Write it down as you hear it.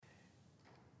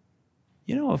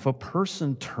If a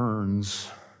person turns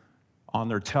on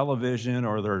their television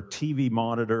or their TV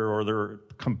monitor or their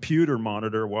computer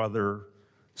monitor while they're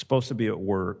supposed to be at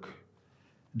work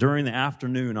during the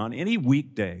afternoon on any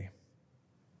weekday,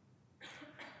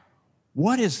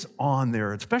 what is on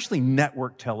there, especially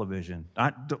network television?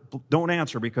 Don't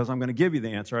answer because I'm going to give you the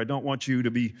answer. I don't want you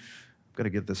to be, I've got to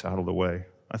get this out of the way.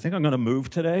 I think I'm going to move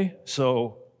today, so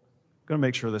I'm going to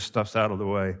make sure this stuff's out of the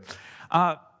way.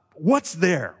 What's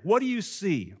there? What do you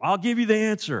see? I'll give you the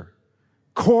answer.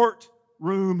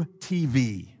 Courtroom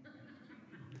TV.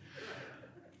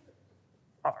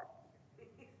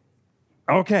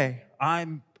 Okay,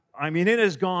 it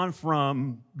has gone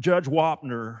from Judge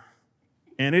Wapner,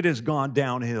 and it has gone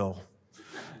downhill.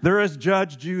 There is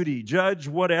Judge Judy, Judge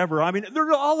whatever.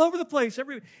 They're all over the place.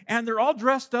 And they're all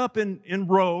dressed up in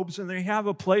robes, and they have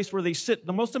a place where they sit.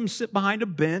 Most of them sit behind a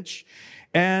bench,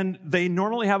 and they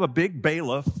normally have a big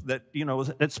bailiff that,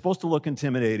 it's supposed to look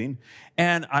intimidating.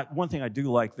 And one thing I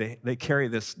do like, they carry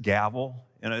this gavel,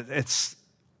 and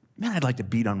man, I'd like to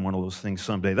beat on one of those things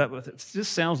someday. It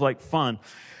just sounds like fun.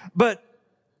 But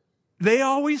they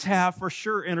always have, for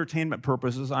sure, entertainment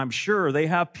purposes, I'm sure. They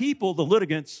have people, the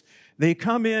litigants, they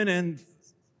come in and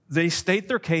they state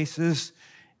their cases,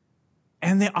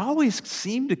 and they always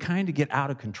seem to kind of get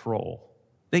out of control.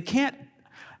 They can't,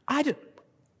 I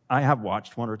have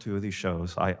watched one or two of these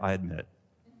shows, I admit.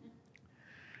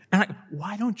 And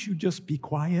why don't you just be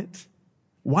quiet?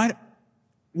 Why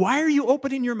are you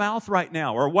opening your mouth right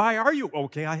now? Or why are you,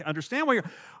 okay, I understand why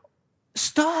you're,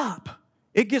 stop.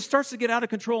 It starts to get out of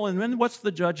control, and then what's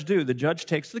the judge do? The judge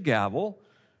takes the gavel,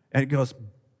 and it goes,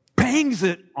 bangs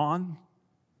it on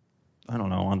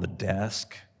the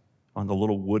desk, on the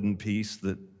little wooden piece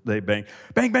that they bang.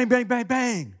 Bang, bang, bang, bang,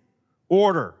 bang.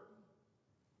 Order.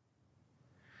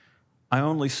 I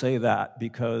only say that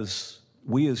because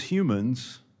we as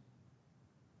humans,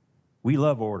 we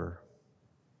love order.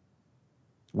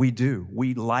 We do.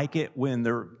 We like it when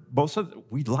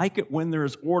we like it when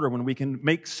there's order, when we can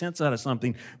make sense out of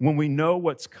something, when we know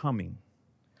what's coming.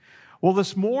 Well,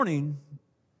 this morning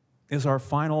is our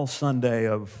final Sunday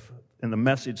in the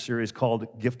message series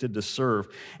called Gifted to Serve.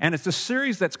 And it's a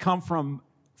series that's come from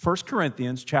 1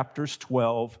 Corinthians chapters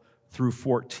 12 through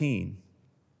 14,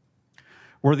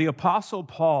 where the Apostle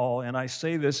Paul, and I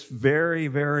say this very,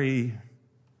 very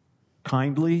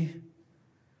kindly,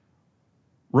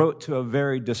 wrote to a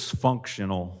very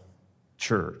dysfunctional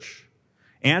church,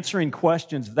 answering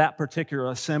questions that particular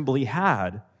assembly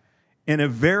had in a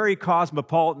very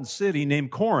cosmopolitan city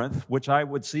named Corinth, which I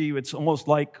would see, it's almost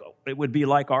like, it would be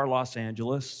like our Los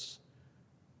Angeles,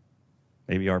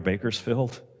 maybe our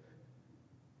Bakersfield.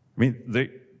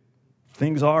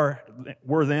 Things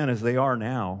were then as they are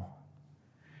now.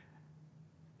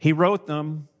 He wrote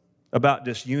them about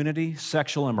disunity,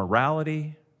 sexual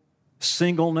immorality,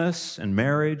 singleness and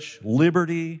marriage,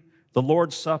 liberty, the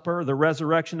Lord's Supper, the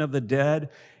resurrection of the dead,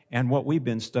 and what we've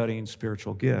been studying,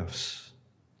 spiritual gifts.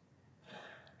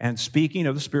 And speaking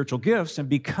of the spiritual gifts, and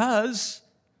because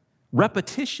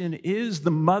repetition is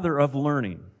the mother of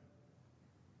learning,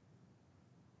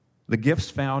 the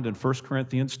gifts found in 1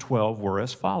 Corinthians 12 were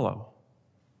as follow: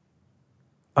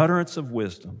 utterance of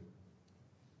wisdom,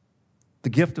 the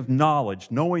gift of knowledge,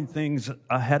 knowing things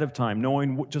ahead of time,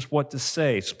 knowing just what to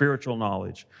say, spiritual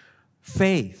knowledge,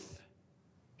 faith,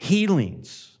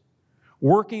 healings,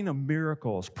 working of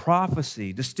miracles,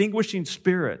 prophecy, distinguishing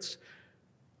spirits,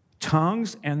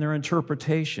 tongues and their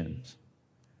interpretations.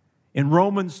 In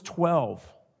Romans 12,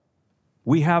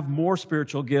 we have more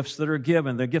spiritual gifts that are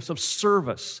given, the gifts of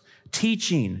service,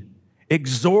 teaching,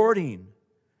 exhorting,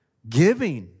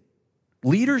 giving,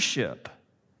 leadership,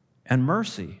 and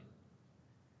mercy.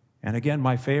 And again,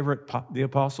 my favorite, the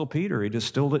Apostle Peter, he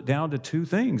distilled it down to two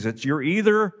things. It's you're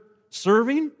either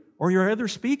serving or you're either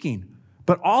speaking.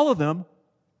 But all of them,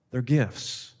 they're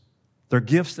gifts. They're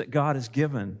gifts that God has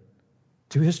given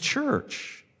to His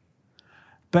church.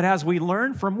 But as we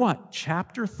learn from what?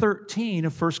 Chapter 13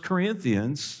 of 1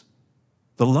 Corinthians,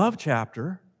 the love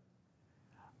chapter,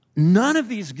 none of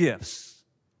these gifts,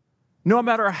 no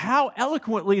matter how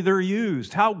eloquently they're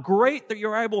used, how great that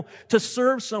you're able to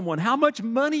serve someone, how much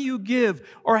money you give,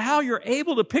 or how you're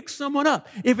able to pick someone up,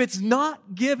 if it's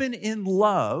not given in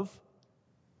love,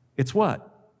 it's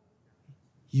what?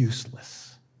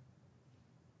 Useless.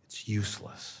 It's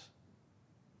useless.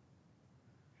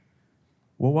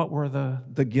 Well, what were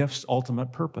the gifts'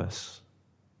 ultimate purpose?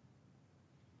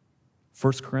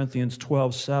 1 Corinthians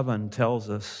 12:7 tells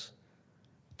us,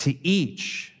 to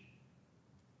each,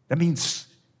 that means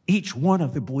each one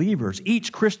of the believers,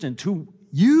 each Christian, to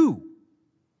you,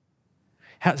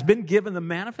 has been given the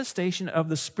manifestation of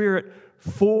the Spirit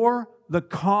for the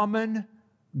common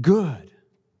good.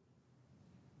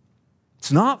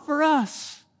 It's not for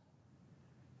us.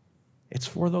 It's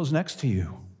for those next to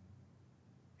you.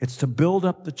 It's to build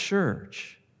up the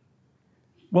church.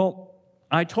 Well,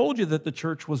 I told you that the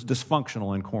church was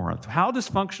dysfunctional in Corinth. How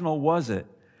dysfunctional was it?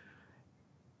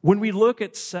 When we look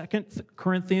at 2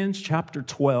 Corinthians chapter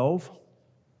 12,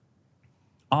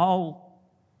 I'll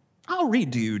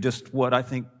read to you just what I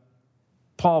think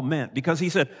Paul meant, because he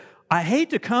said, I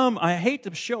hate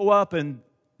to show up and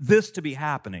this to be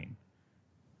happening.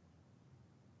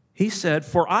 He said,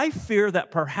 for I fear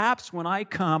that perhaps when I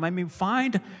come, I may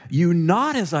find you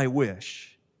not as I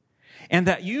wish, and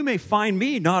that you may find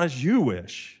me not as you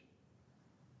wish,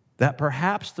 that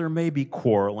perhaps there may be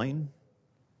quarreling,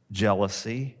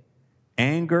 jealousy,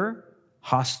 anger,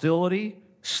 hostility,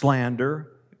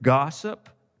 slander, gossip,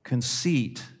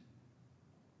 conceit,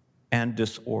 and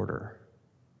disorder.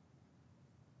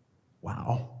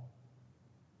 Wow.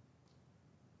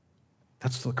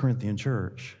 That's the Corinthian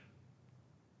church.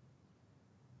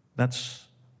 That's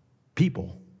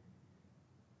people.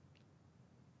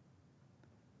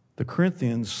 The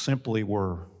Corinthians simply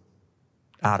were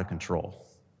out of control.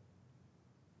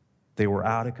 They were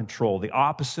out of control. The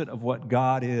opposite of what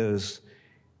God is,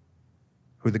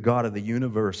 who the God of the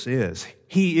universe is.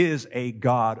 He is a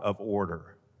God of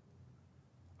order.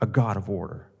 A God of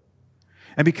order.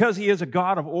 And because He is a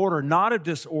God of order, not of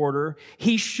disorder,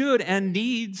 He should and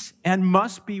needs and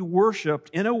must be worshiped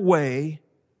in a way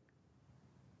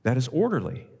that is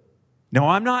orderly. Now,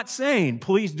 I'm not saying,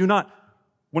 please do not,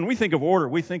 when we think of order,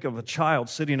 we think of a child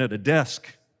sitting at a desk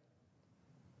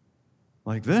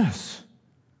like this.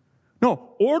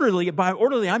 No, orderly, by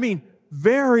orderly, I mean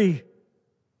very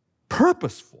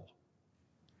purposeful.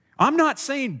 I'm not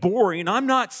saying boring, I'm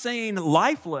not saying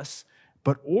lifeless,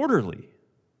 but orderly.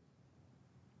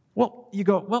 Well, you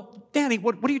go, well, Danny,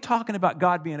 what are you talking about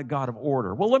God being a God of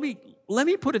order? Well, let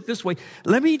me put it this way.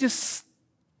 Let me just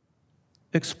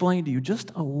explain to you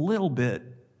just a little bit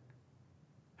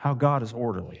how God is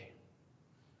orderly.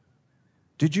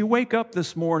 Did you wake up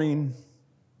this morning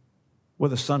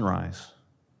with a sunrise?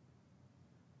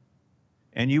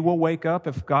 And you will wake up,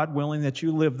 if God willing that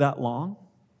you live that long,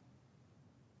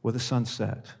 with a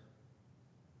sunset.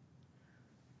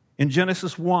 In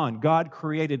Genesis 1, God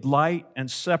created light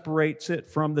and separates it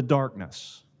from the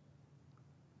darkness.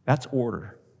 That's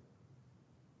order.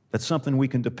 That's something we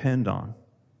can depend on.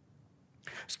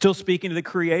 Still speaking to the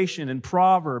creation, in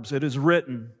Proverbs it is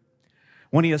written,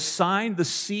 when He assigned the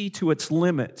sea to its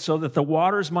limit so that the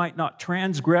waters might not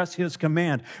transgress His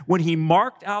command, when He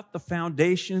marked out the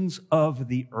foundations of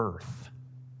the earth,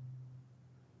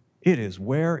 it is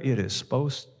where it is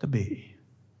supposed to be.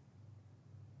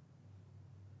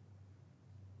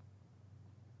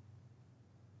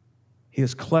 He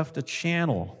has cleft a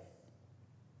channel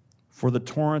for the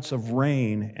torrents of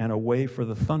rain and a way for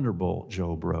the thunderbolt,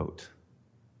 Job wrote.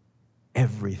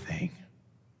 Everything.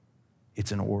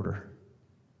 It's in order.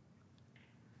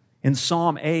 In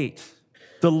Psalm 8,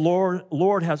 the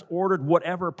Lord has ordered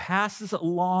whatever passes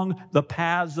along the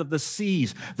paths of the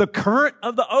seas, the current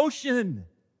of the ocean.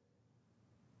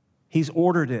 He's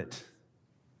ordered it.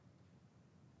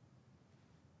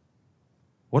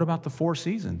 What about the four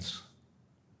seasons?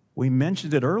 We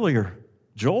mentioned it earlier.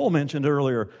 Joel mentioned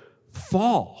earlier,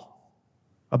 fall.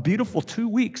 A beautiful 2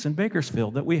 weeks in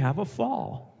Bakersfield that we have a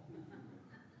fall.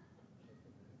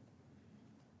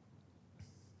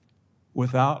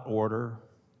 Without order,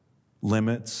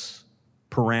 limits,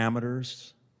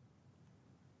 parameters.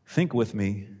 Think with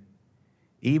me,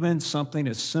 even something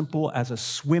as simple as a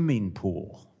swimming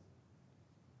pool.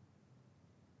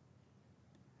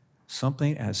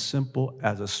 Something as simple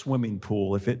as a swimming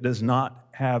pool, if it does not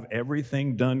have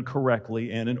everything done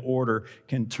correctly and in order,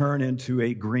 can turn into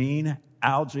a green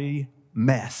algae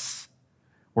mess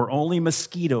where only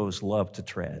mosquitoes love to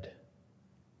tread.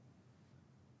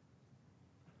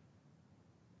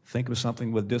 Think of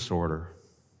something with disorder.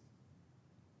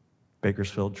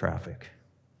 Bakersfield traffic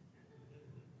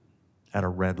at a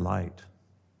red light.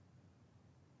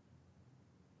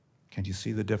 Can you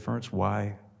see the difference?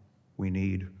 Why we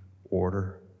need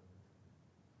order?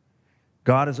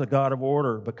 God is a God of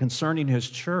order, but concerning His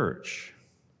church,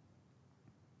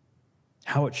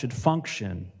 how it should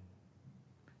function,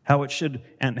 how it should,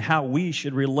 and how we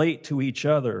should relate to each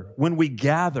other when we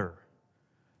gather.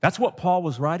 That's what Paul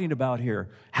was writing about here.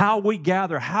 How we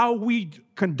gather, how we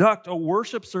conduct a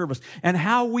worship service, and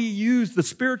how we use the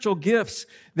spiritual gifts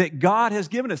that God has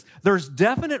given us. There's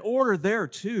definite order there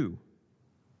too,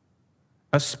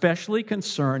 especially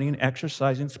concerning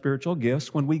exercising spiritual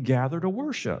gifts when we gather to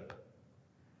worship.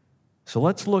 So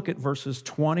let's look at verses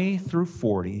 20 through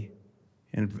 40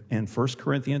 in 1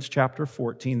 Corinthians chapter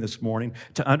 14 this morning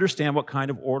to understand what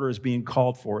kind of order is being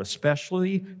called for,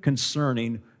 especially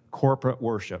concerning corporate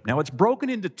worship. Now, it's broken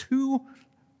into two.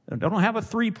 I don't have a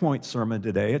 3-point sermon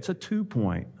today. It's a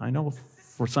 2-point. I know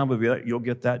for some of you, you'll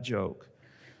get that joke.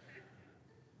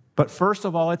 But first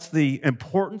of all, it's the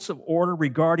importance of order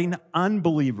regarding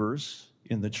unbelievers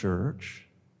in the church.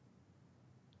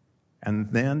 And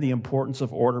then the importance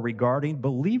of order regarding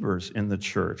believers in the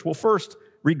church. Well, first,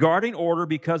 regarding order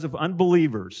because of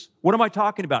unbelievers. What am I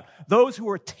talking about? Those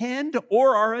who attend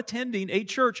or are attending a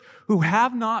church who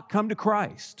have not come to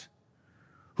Christ,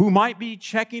 who might be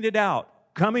checking it out,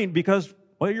 coming because,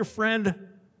 well, your friend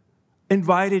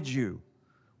invited you,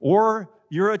 or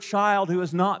you're a child who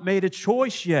has not made a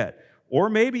choice yet, or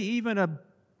maybe even an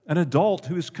adult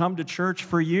who's come to church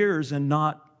for years and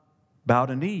not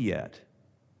bowed a knee yet.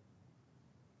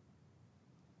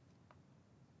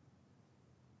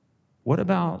 What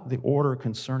about the order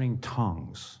concerning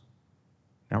tongues?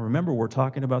 Now remember, we're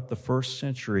talking about the first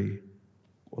century,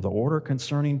 the order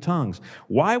concerning tongues.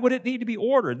 Why would it need to be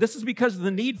ordered? This is because of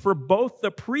the need for both the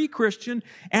pre-Christian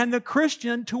and the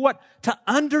Christian to what? To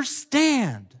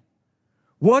understand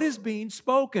what is being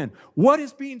spoken. What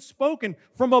is being spoken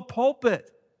from a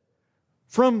pulpit?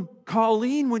 From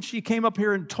Colleen when she came up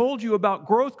here and told you about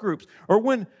growth groups, or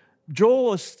when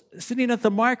Joel is sitting at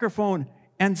the microphone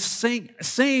and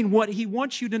saying what he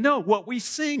wants you to know, what we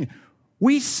sing.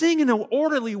 We sing in an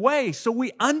orderly way so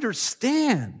we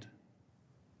understand.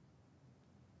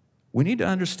 We need to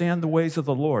understand the ways of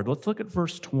the Lord. Let's look at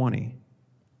verse 20.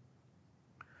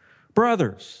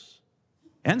 Brothers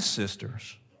and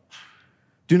sisters,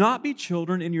 do not be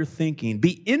children in your thinking.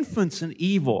 Be infants in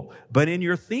evil, but in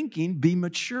your thinking be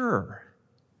mature.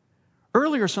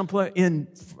 Earlier, someplace in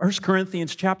 1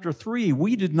 Corinthians chapter 3,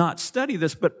 we did not study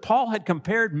this, but Paul had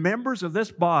compared members of this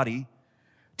body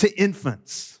to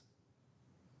infants.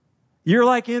 You're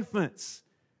like infants.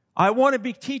 I want to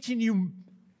be teaching you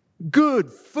good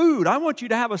food. I want you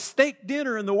to have a steak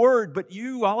dinner in the Word, but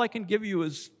all I can give you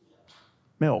is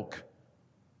milk.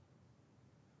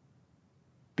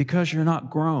 Because you're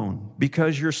not grown,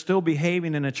 because you're still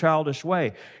behaving in a childish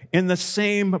way. In the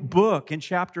same book, in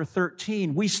chapter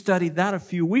 13, we studied that a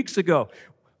few weeks ago,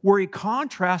 where he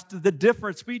contrasted the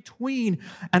difference between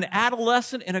an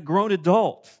adolescent and a grown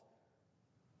adult.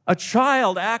 A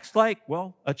child acts like,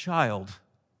 a child.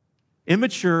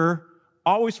 Immature,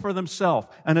 always for themselves.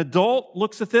 An adult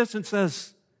looks at this and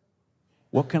says,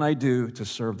 what can I do to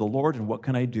serve the Lord, and what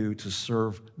can I do to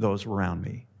serve those around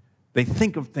me? They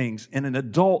think of things in an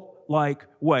adult-like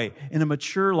way, in a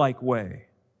mature-like way.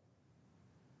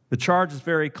 The charge is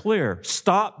very clear.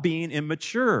 Stop being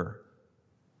immature.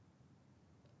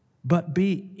 But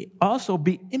also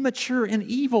be immature in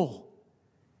evil.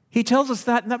 He tells us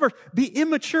that in that verse. Be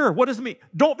immature. What does it mean?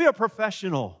 Don't be a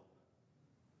professional.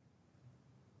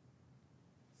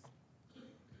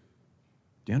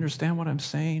 Do you understand what I'm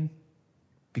saying?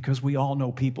 Because we all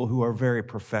know people who are very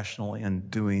professional in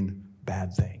doing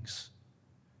bad things.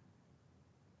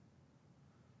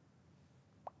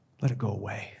 Let it go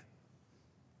away.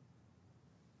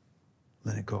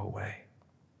 Let it go away.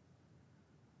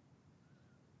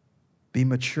 Be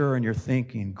mature in your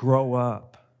thinking. Grow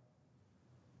up.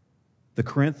 The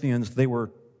Corinthians, they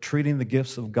were treating the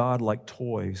gifts of God like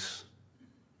toys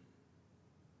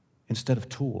instead of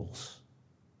tools.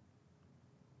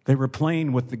 They were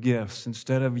playing with the gifts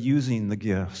instead of using the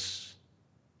gifts.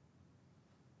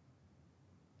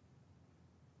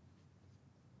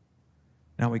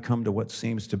 Now we come to what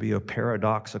seems to be a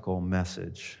paradoxical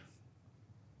message.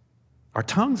 Are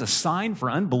tongues a sign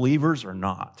for unbelievers or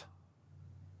not?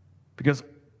 Because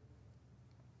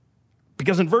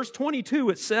in verse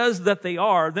 22 it says that they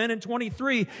are. Then in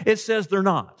 23 it says they're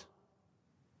not.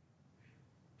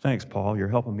 Thanks, Paul. You're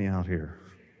helping me out here.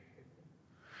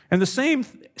 And the same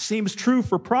seems true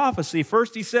for prophecy.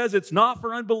 First he says it's not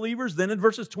for unbelievers. Then in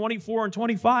verses 24 and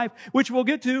 25, which we'll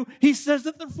get to, he says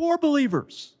that they're for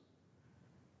believers.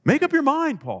 Make up your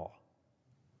mind, Paul.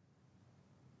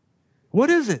 What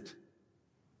is it?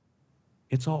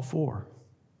 It's all for.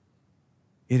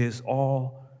 It is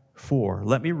all for.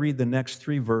 Let me read the next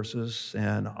 3 verses,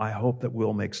 and I hope that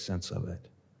we'll make sense of it.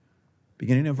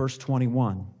 Beginning in verse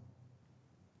 21.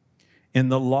 In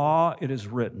the law it is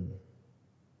written.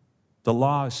 The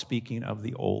law is speaking of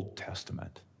the Old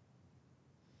Testament.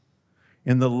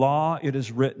 In the law it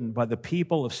is written, by the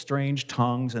people of strange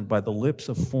tongues and by the lips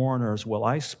of foreigners will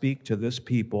I speak to this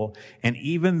people, and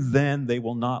even then they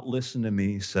will not listen to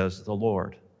me, says the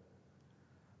Lord.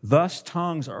 Thus,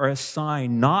 tongues are a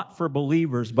sign not for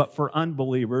believers, but for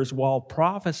unbelievers, while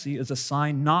prophecy is a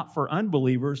sign not for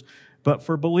unbelievers, but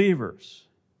for believers.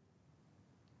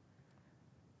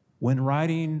 When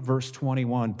writing verse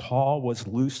 21, Paul was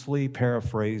loosely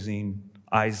paraphrasing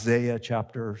Isaiah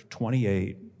chapter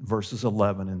 28, verses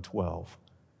 11 and 12.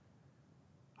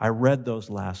 I read those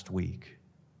last week.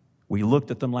 We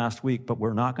looked at them last week, but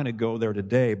we're not going to go there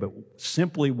today. But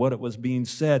simply what it was being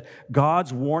said,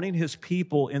 God's warning his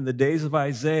people in the days of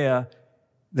Isaiah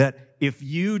that if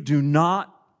you do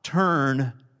not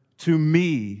turn to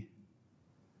me,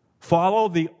 follow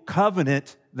the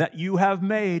covenant that you have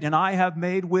made and I have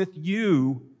made with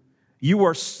you, you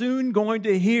are soon going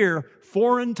to hear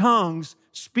foreign tongues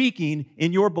speaking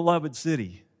in your beloved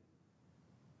city.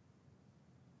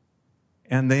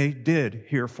 And they did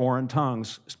hear foreign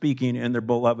tongues speaking in their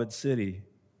beloved city,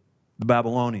 the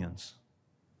Babylonians.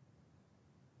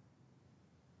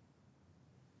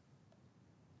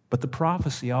 But the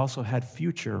prophecy also had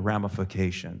future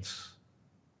ramifications.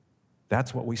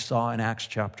 That's what we saw in Acts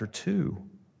chapter 2.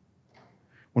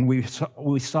 When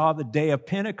we saw the day of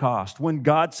Pentecost, when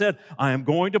God said, I am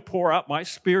going to pour out my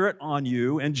Spirit on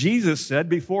you. And Jesus said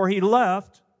before he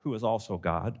left, who is also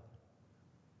God,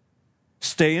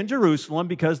 stay in Jerusalem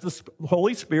because the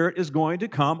Holy Spirit is going to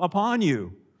come upon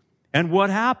you. And what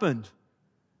happened?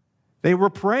 They were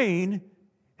praying,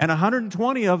 and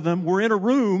 120 of them were in a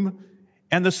room,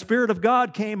 and the Spirit of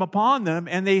God came upon them,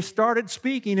 and they started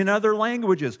speaking in other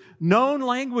languages, known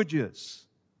languages.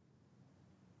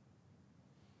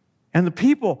 And the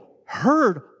people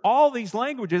heard all these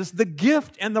languages, the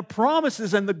gift and the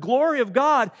promises and the glory of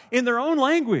God in their own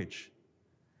language.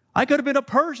 I could have been a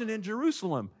Persian in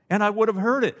Jerusalem, and I would have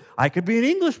heard it. I could be an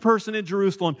English person in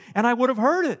Jerusalem, and I would have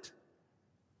heard it.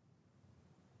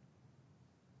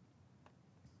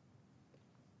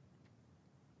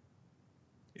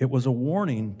 It was a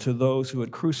warning to those who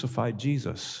had crucified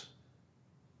Jesus.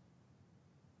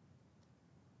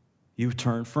 You've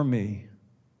turned from me,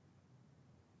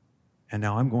 and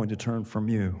now I'm going to turn from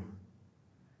you.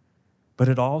 But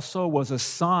it also was a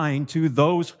sign to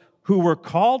those who were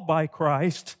called by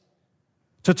Christ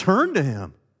to turn to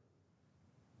him.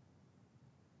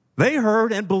 They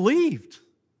heard and believed.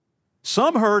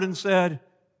 Some heard and said,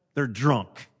 they're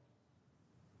drunk.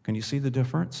 Can you see the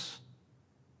difference?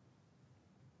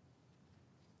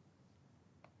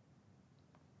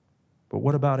 But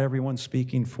what about everyone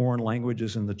speaking foreign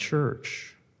languages in the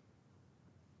church?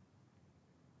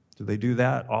 Do they do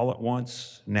that all at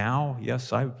once now?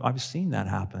 Yes, I've seen that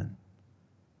happen.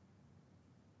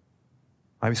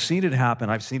 I've seen it happen.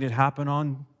 I've seen it happen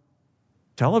on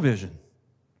television,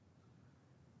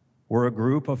 where a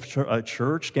group of a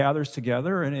church gathers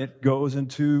together and it goes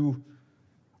into,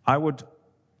 I would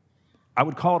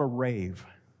call it a rave.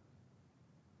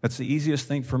 That's the easiest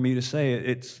thing for me to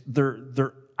say.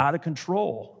 They're out of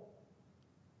control.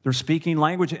 They're speaking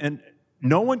language, and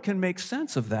no one can make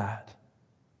sense of that.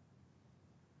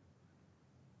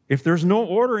 If there's no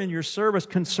order in your service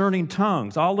concerning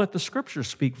tongues, I'll let the Scriptures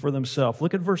speak for themselves.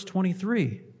 Look at verse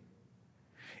 23.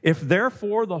 If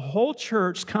therefore the whole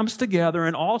church comes together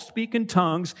and all speak in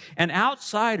tongues, and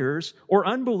outsiders or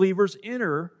unbelievers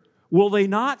enter, will they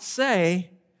not say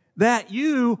that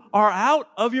you are out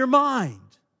of your mind?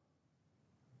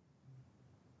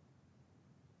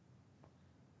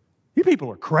 You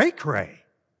people are cray-cray.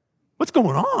 What's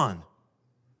going on?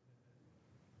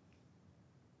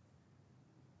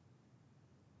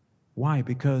 Why?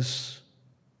 Because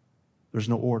there's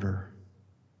no order.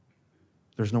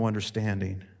 There's no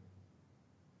understanding.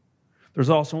 There's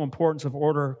also importance of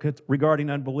order regarding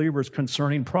unbelievers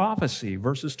concerning prophecy,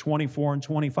 verses 24 and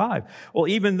 25. Well,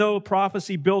 even though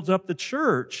prophecy builds up the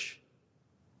church,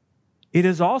 it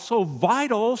is also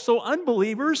vital so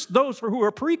unbelievers, those who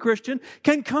are pre-Christian,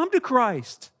 can come to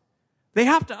Christ. They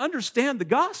have to understand the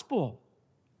gospel.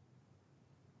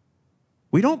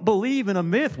 We don't believe in a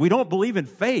myth. We don't believe in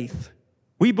faith.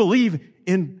 We believe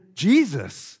in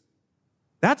Jesus.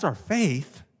 That's our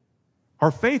faith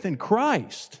in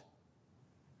Christ.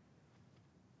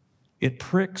 It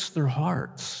pricks their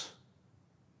hearts.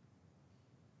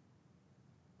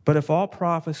 But if all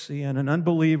prophecy and an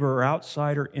unbeliever or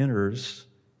outsider enters,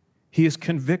 he is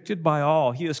convicted by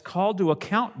all. He is called to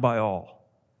account by all.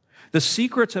 The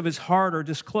secrets of his heart are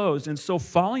disclosed, and so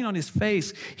falling on his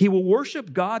face, he will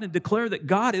worship God and declare that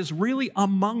God is really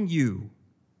among you.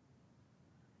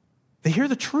 They hear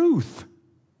the truth.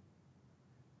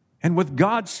 And with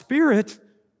God's Spirit,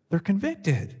 they're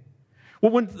convicted.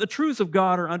 Well, when the truths of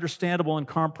God are understandable and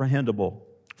comprehensible,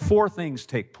 4 things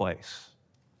take place.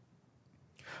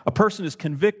 A person is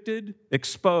convicted,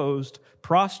 exposed,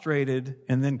 prostrated,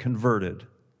 and then converted.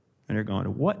 And you're going,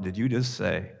 what did you just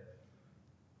say?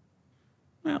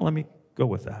 Well, let me go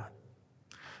with that.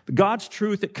 God's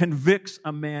truth, it convicts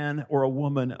a man or a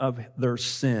woman of their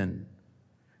sin.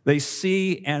 They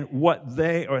see and what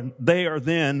they are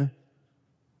then,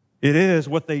 it is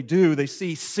what they do. They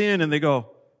see sin and they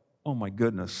go, oh my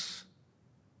goodness,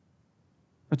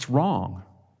 that's wrong.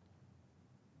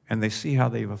 And they see how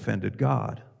they've offended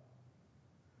God.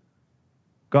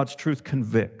 God's truth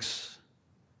convicts.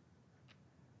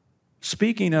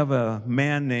 Speaking of a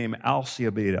man named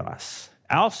Alcibiades,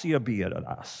 I'm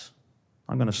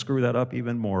going to screw that up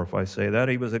even more if I say that.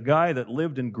 He was a guy that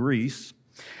lived in Greece,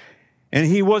 and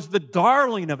he was the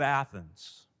darling of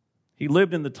Athens. He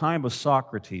lived in the time of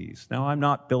Socrates. Now, I'm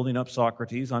not building up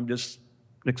Socrates. I'm just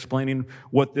explaining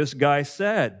what this guy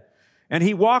said. And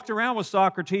he walked around with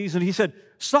Socrates, and he said,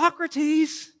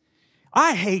 Socrates,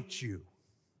 I hate you.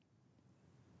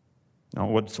 Now,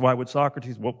 why would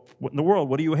Socrates, what in the world,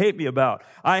 what do you hate me about?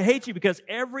 I hate you because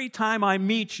every time I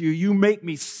meet you, you make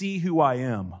me see who I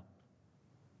am.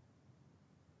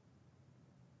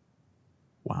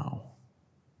 Wow.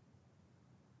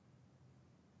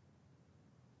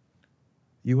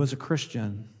 You as a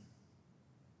Christian,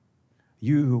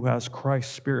 you who has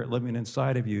Christ's Spirit living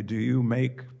inside of you, do you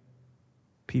make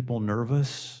people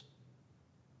nervous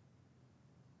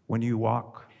when you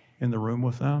walk in the room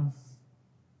with them?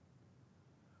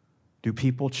 Do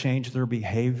people change their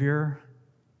behavior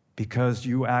because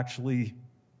you actually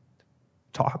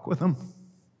talk with them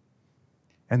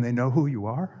and they know who you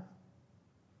are?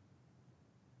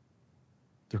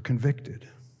 They're convicted.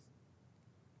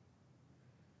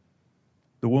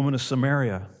 The woman of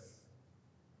Samaria,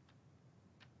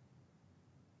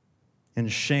 in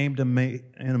shamed and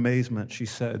amazement, she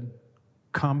said,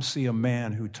 come see a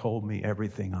man who told me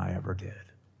everything I ever did.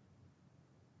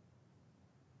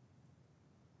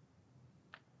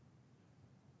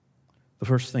 The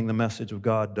first thing the message of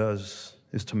God does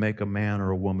is to make a man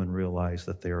or a woman realize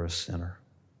that they are a sinner.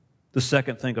 The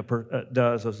second thing it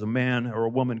does as a man or a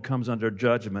woman comes under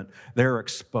judgment, they're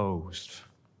exposed.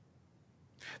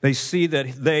 They see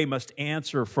that they must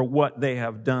answer for what they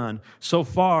have done. So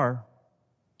far,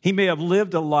 he may have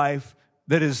lived a life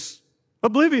that is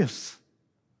oblivious.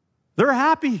 They're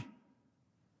happy.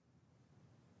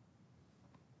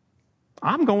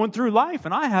 I'm going through life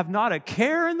and I have not a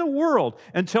care in the world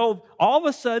until all of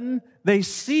a sudden they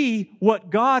see what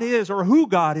God is or who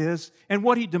God is and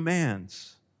what He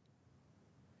demands.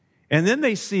 And then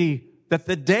they see that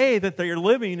the day that they are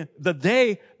living, the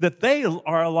day that they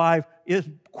are alive is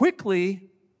quickly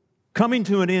coming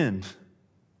to an end.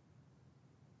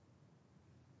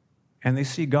 And they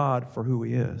see God for who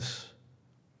He is.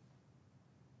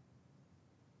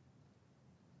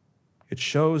 It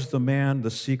shows the man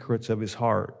the secrets of his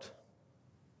heart.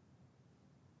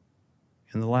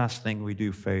 And the last thing we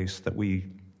do face that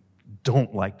we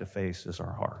don't like to face is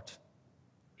our heart.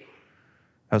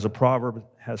 As a proverb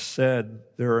has said,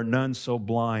 there are none so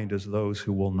blind as those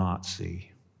who will not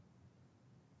see,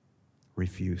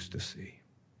 refuse to see.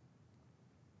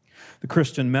 The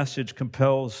Christian message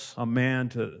compels a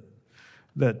man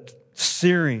that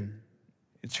searing,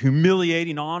 it's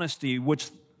humiliating honesty, which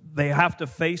they have to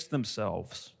face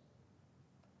themselves.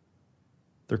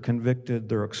 They're convicted,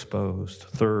 they're exposed.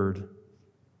 Third,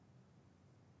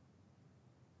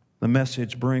 the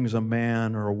message brings a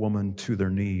man or a woman to their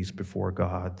knees before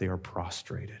God. They are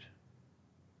prostrated.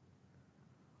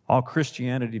 All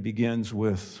Christianity begins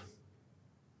with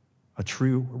a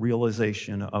true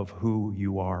realization of who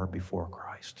you are before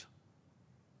Christ.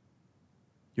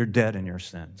 You're dead in your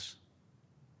sins.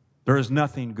 There is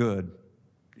nothing good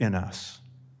in us.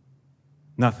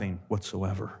 Nothing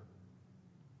whatsoever.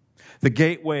 The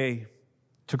gateway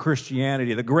to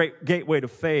Christianity, the great gateway to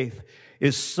faith,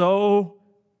 is so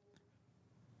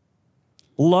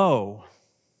low.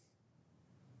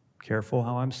 Careful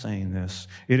how I'm saying this.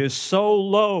 It is so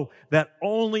low that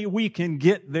only we can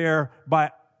get there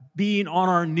by being on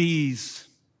our knees.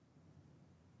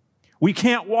 We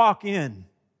can't walk in.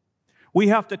 We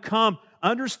have to come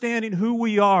understanding who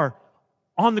we are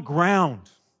on the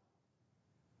ground.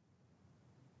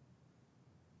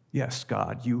 Yes,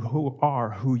 God, you who are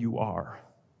who you are.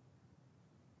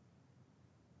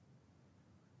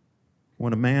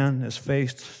 When a man has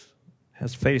faced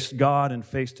God and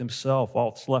faced himself,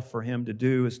 all that's left for him to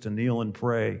do is to kneel and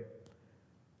pray.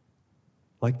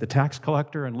 Like the tax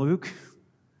collector in Luke,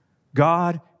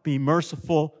 God, be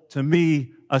merciful to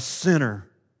me, a sinner.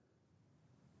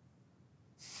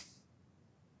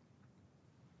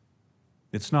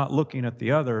 It's not looking at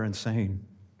the other and saying,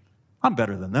 I'm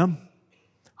better than them.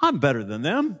 I'm better than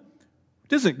them.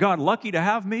 Isn't God lucky to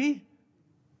have me?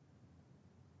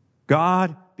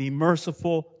 God, be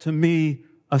merciful to me,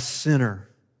 a sinner.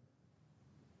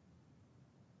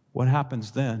 What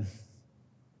happens then?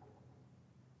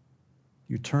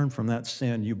 You turn from that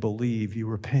sin, you believe, you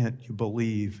repent, you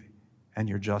believe, and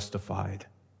you're justified,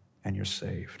 and you're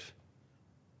saved.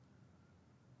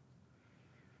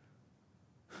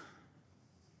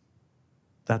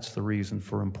 That's the reason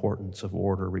for importance of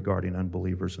order regarding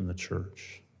unbelievers in the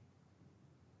church.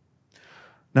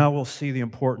 Now we'll see the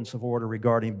importance of order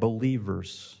regarding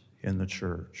believers in the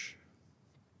church.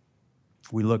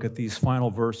 We look at these final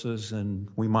verses and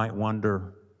we might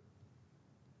wonder,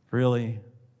 really?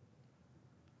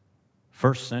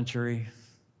 First century?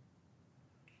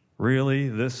 Really?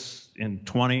 This in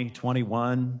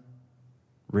 2021?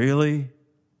 Really?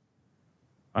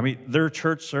 I mean, their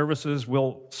church services,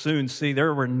 we'll soon see,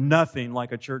 there were nothing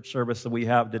like a church service that we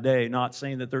have today. Not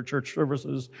saying that their church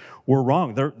services were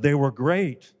wrong. They were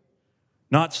great.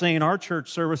 Not saying our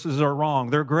church services are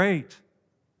wrong. They're great.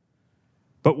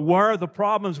 But where are the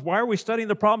problems? Why are we studying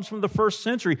the problems from the first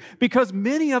century? Because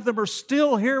many of them are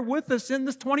still here with us in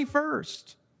this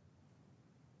 21st.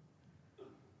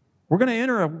 We're going to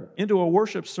enter into a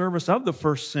worship service of the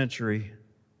first century.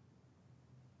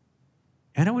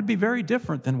 And it would be very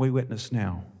different than we witness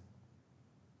now.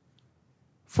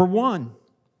 For one,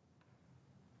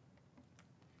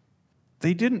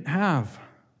 they didn't have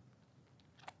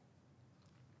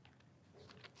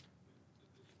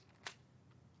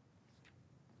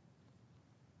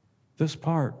this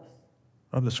part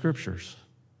of the Scriptures.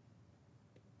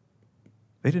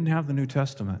 They didn't have the New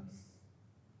Testament.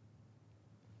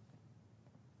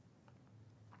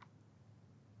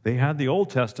 They had the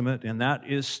Old Testament, and that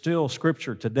is still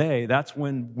Scripture today. That's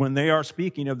when they are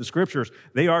speaking of the Scriptures,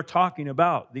 they are talking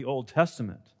about the Old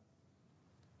Testament.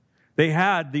 They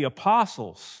had the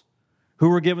apostles who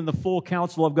were given the full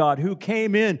counsel of God, who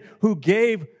came in, who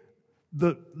gave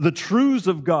the truths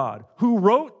of God, who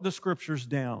wrote the Scriptures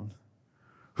down,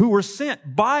 who were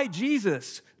sent by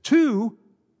Jesus to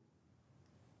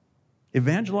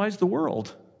evangelize the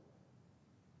world.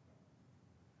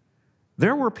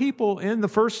 There were people in the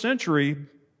first century,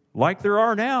 like there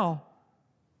are now,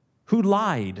 who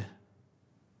lied,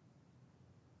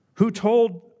 who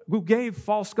gave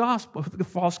false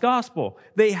gospel.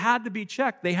 They had to be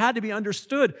checked. They had to be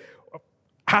understood.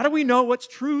 How do we know what's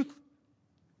truth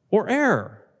or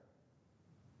error?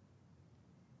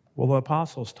 Well, the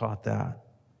apostles taught that.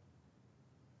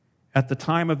 At the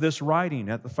time of this writing,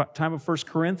 at the time of 1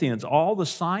 Corinthians, all the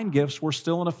sign gifts were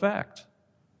still in effect.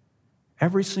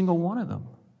 Every single one of them.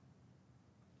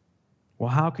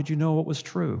 Well, how could you know what was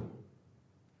true?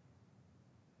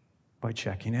 By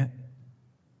checking it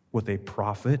with a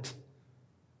prophet.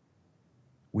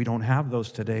 We don't have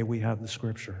those today. We have the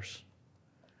Scriptures.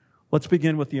 Let's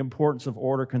begin with the importance of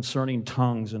order concerning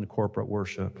tongues in corporate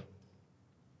worship.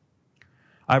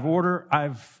 I've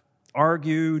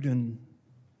argued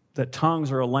that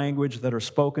tongues are a language that are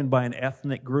spoken by an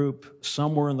ethnic group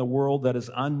somewhere in the world that is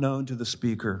unknown to the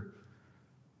speaker.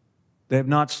 They have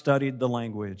not studied the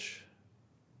language.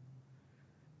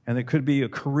 And it could be a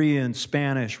Korean,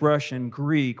 Spanish, Russian,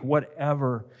 Greek,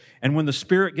 whatever. And when the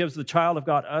Spirit gives the child of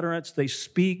God utterance, they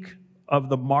speak of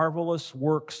the marvelous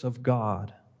works of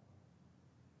God.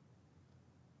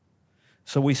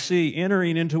 So we see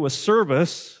entering into a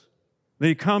service,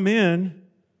 they come in,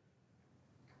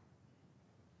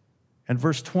 and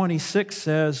verse 26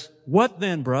 says, "What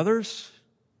then, brothers?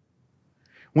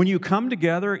 When you come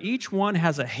together, each one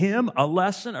has a hymn, a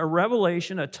lesson, a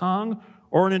revelation, a tongue,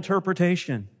 or an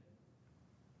interpretation."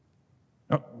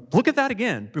 Now, look at that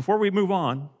again before we move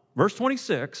on. Verse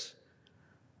 26.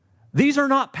 These are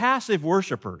not passive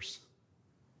worshipers.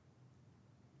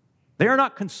 They are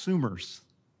not consumers.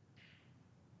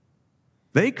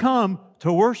 They come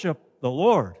to worship the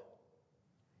Lord.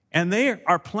 And they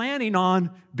are planning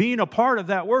on being a part of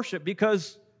that worship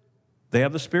because they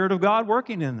have the Spirit of God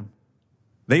working in them.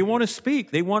 They want to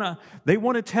speak. They want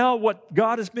to tell what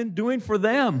God has been doing for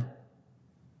them.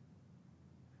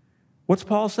 What's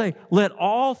Paul say? Let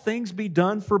all things be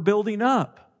done for building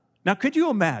up. Now, could you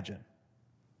imagine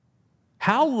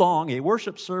how long a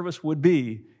worship service would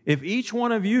be if each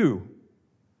one of you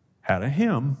had a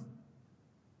hymn,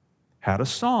 had a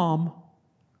psalm,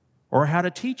 or had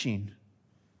a teaching?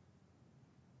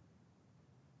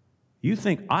 You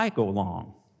think I go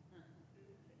long.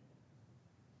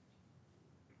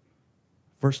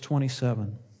 Verse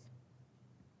 27.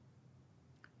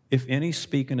 If any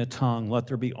speak in a tongue, let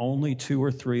there be only 2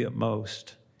 or 3 at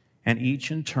most, and each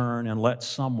in turn, and let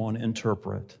someone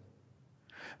interpret.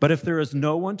 But if there is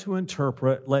no one to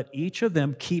interpret, let each of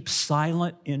them keep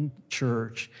silent in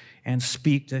church and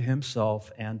speak to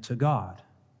himself and to God.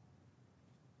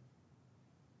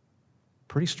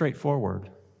 Pretty straightforward.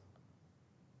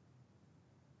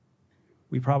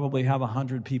 We probably have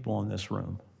 100 people in this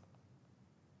room.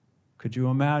 Could you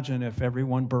imagine if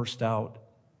everyone burst out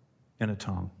in a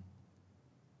tongue?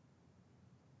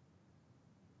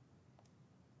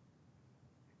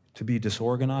 To be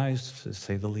disorganized, to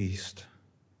say the least.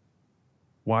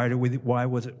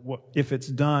 If it's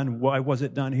done, why was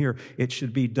it done here? It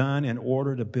should be done in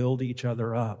order to build each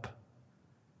other up.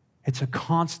 It's a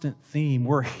constant theme.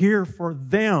 We're here for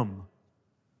them.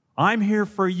 I'm here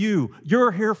for you.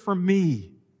 You're here for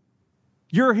me.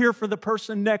 You're here for the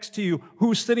person next to you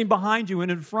who's sitting behind you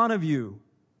and in front of you.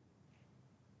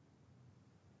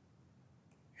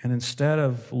 And instead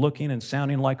of looking and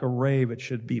sounding like a rave, it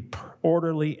should be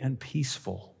orderly and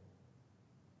peaceful.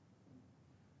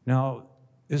 Now,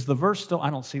 is the verse still?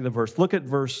 I don't see the verse. Look at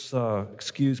verse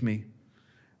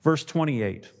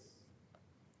 28.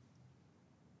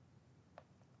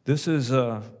 This is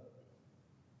a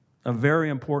very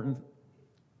important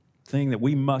thing that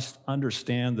we must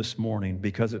understand this morning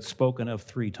because it's spoken of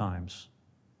 3 times.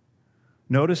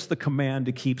 Notice the command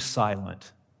to keep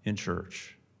silent in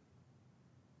church.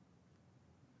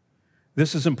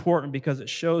 This is important because it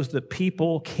shows that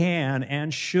people can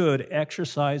and should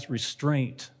exercise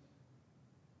restraint,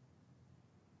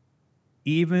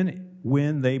 even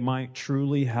when they might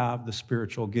truly have the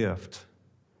spiritual gift.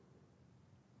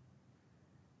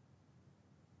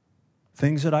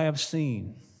 Things that I have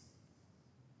seen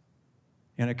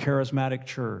in a charismatic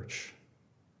church.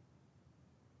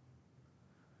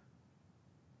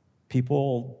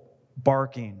 People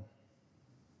barking.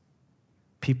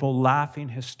 People laughing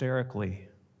hysterically.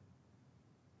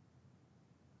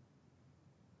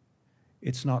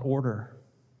 It's not order.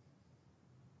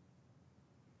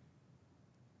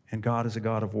 And God is a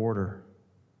God of order.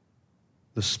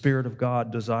 The Spirit of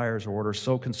God desires order.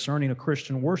 So concerning a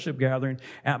Christian worship gathering,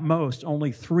 at most,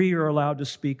 only 3 are allowed to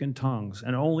speak in tongues,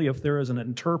 and only if there is an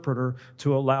interpreter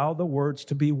to allow the words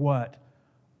to be what?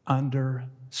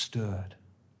 Understood.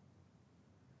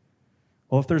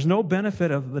 Well, if there's no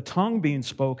benefit of the tongue being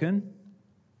spoken,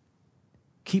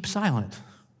 keep silent.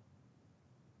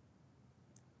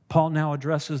 Paul now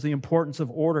addresses the importance of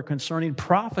order concerning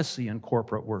prophecy in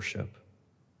corporate worship.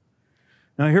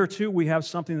 Now here too we have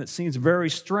something that seems very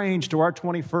strange to our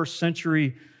 21st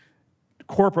century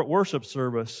corporate worship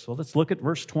service. So let's look at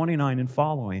verse 29 and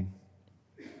following.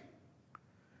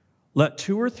 Let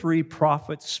 2 or 3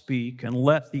 prophets speak, and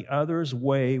let the others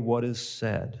weigh what is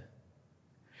said.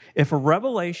 If a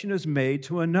revelation is made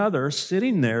to another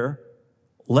sitting there,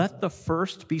 let the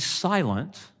first be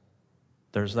silent.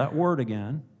 There's that word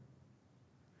again.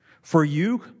 For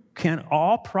you can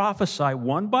all prophesy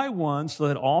one by one, so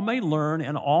that all may learn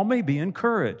and all may be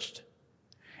encouraged.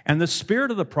 And the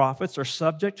spirit of the prophets are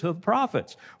subject to the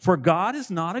prophets. For God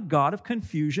is not a God of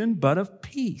confusion, but of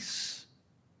peace.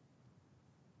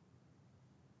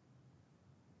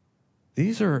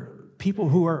 These are people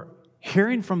who are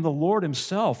hearing from the Lord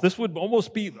himself. This would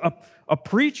almost be a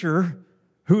preacher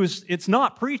it's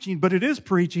not preaching, but it is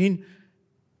preaching.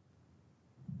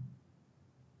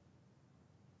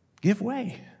 Give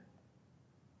way.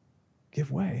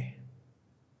 Give way.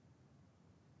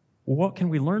 Well, what can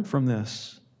we learn from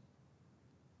this?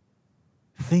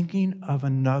 Thinking of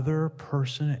another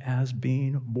person as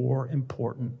being more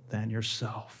important than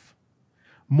yourself,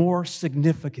 more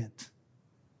significant.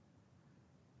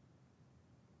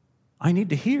 I need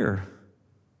to hear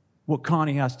what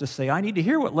Connie has to say. I need to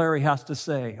hear what Larry has to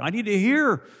say. I need to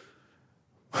hear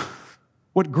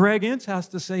what Greg Ince has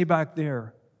to say back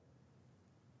there.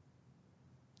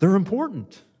 They're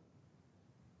important.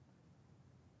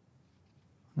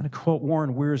 I'm going to quote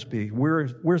Warren Wiersbe.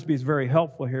 Wiersbe is very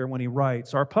helpful here when he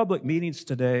writes, "Our public meetings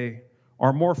today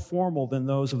are more formal than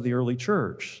those of the early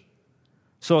church.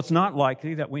 So it's not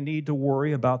likely that we need to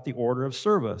worry about the order of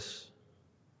service.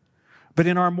 But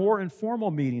in our more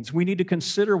informal meetings, we need to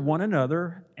consider one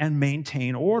another and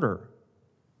maintain order.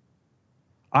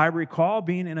 I recall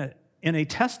being in a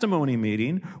testimony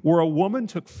meeting where a woman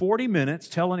took 40 minutes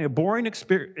telling a boring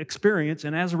experience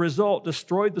and as a result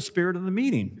destroyed the spirit of the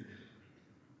meeting.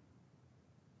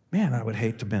 Man, I would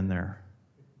hate to have been there."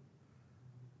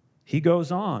 He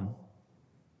goes on.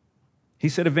 He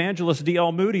said Evangelist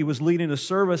D.L. Moody was leading a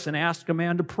service and asked a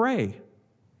man to pray.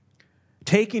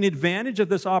 Taking advantage of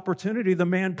this opportunity, the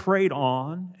man prayed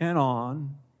on and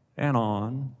on and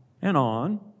on and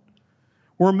on,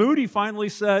 where Moody finally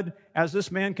said, as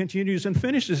this man continues and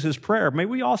finishes his prayer, "May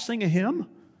we all sing a hymn?"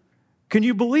 Can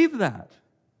you believe that?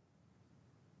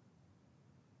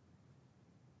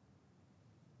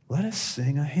 let us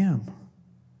sing a hymn.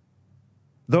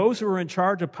 Those who are in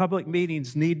charge of public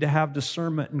meetings need to have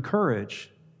discernment and courage.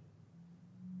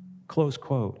 Close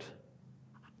quote.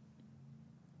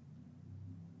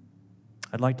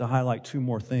 I'd like to highlight two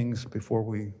more things before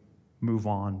we move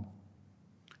on.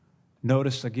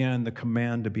 Notice again the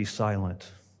command to be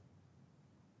silent.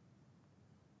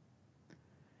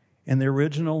 In the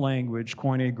original language,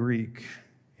 Koine Greek,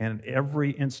 and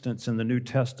every instance in the New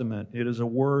Testament, it is a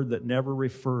word that never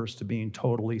refers to being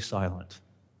totally silent.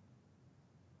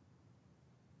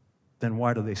 Then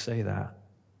why do they say that?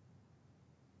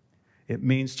 It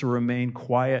means to remain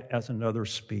quiet as another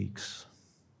speaks.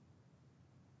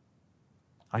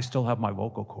 I still have my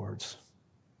vocal cords.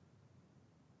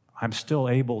 I'm still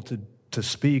able to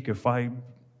speak if I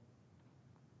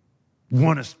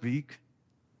want to speak.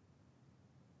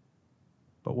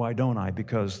 But why don't I?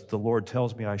 Because the Lord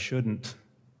tells me I shouldn't,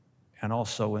 and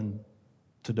also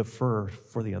to defer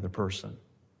for the other person.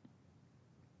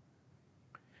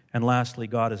 And lastly,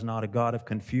 God is not a God of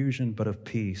confusion, but of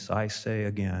peace. I say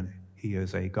again, He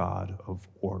is a God of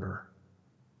order.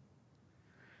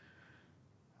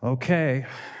 Okay,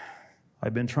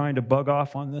 I've been trying to bug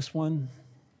off on this one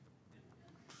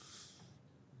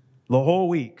the whole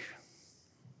week.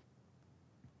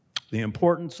 The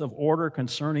importance of order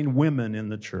concerning women in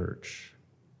the church.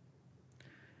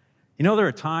 You know, there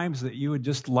are times that you would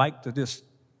just like to just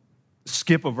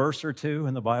skip a verse or two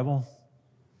in the Bible.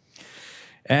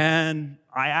 And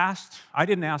I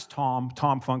didn't ask Tom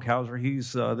Funkhauser,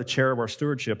 he's the chair of our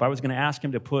stewardship. I was going to ask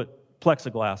him to put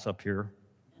plexiglass up here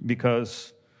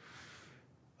because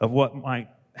of what might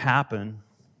happen.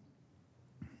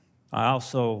 I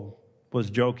also was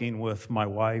joking with my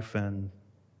wife and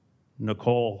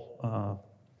Nicole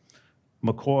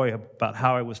McCoy about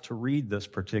how I was to read this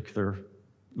particular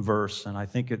verse, and I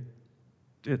think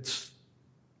it's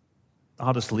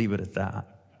I'll just leave it at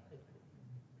that.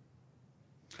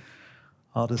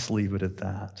 I'll just leave it at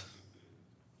that.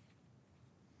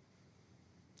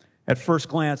 At first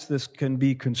glance, this can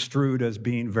be construed as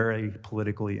being very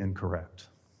politically incorrect.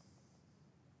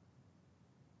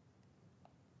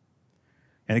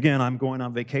 And again, I'm going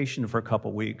on vacation for a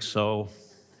couple weeks, so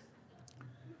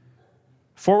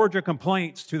forward your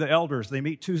complaints to the elders. They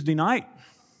meet Tuesday night,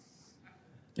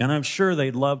 and I'm sure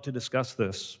they'd love to discuss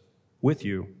this with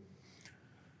you.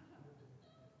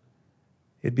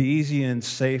 It'd be easy and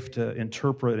safe to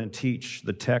interpret and teach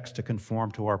the text to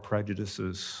conform to our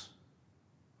prejudices,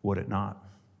 would it not?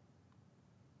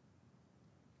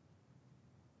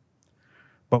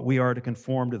 But we are to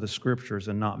conform to the Scriptures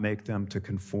and not make them to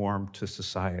conform to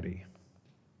society.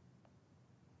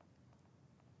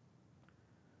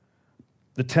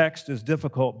 The text is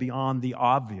difficult beyond the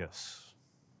obvious.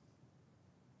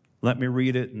 Let me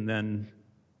read it and then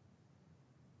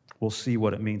we'll see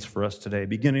what it means for us today,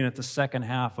 beginning at the second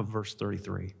half of verse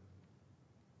 33.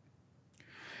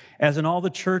 As in all the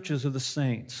churches of the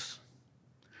saints,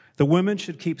 the women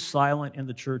should keep silent in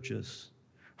the churches,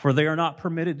 for they are not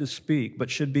permitted to speak, but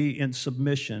should be in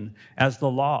submission, as the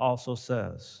law also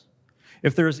says.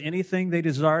 If there is anything they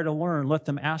desire to learn, let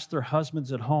them ask their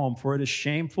husbands at home, for it is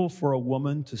shameful for a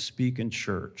woman to speak in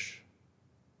church.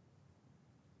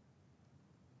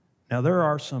 Now, there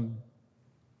are some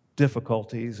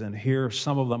difficulties, and here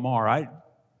some of them are.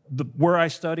 Where I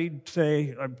studied,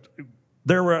 say,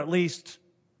 there were at least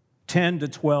 10 to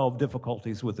 12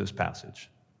 difficulties with this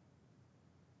passage.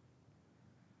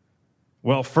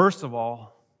 Well, first of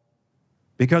all,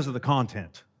 because of the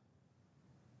content,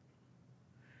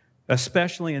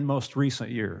 especially in most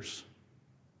recent years.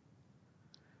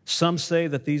 Some say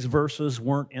that these verses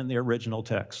weren't in the original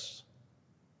texts.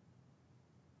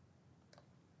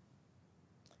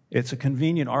 It's a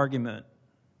convenient argument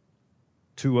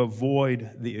to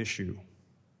avoid the issue,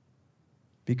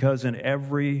 because in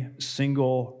every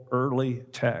single early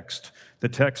text, the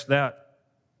text that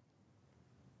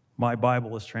my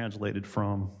Bible is translated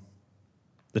from,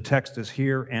 the text is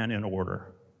here and in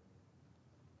order.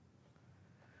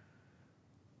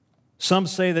 Some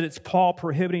say that it's Paul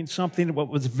prohibiting something that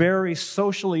was very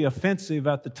socially offensive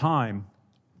at the time.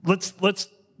 Let's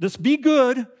be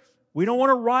good. We don't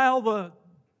want to rile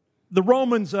the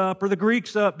Romans up or the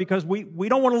Greeks up because we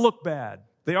don't want to look bad.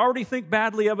 They already think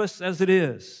badly of us as it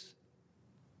is.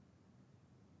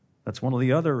 That's one of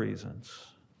the other reasons.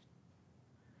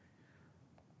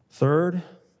 Third,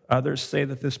 others say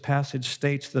that this passage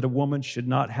states that a woman should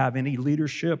not have any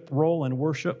leadership role in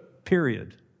worship,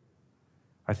 period.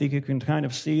 I think you can kind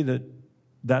of see that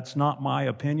that's not my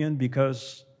opinion,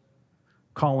 because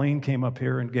Colleen came up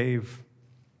here and gave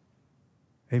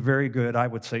a very good, I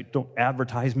would say,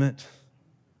 advertisement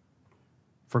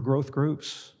for growth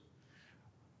groups.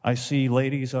 I see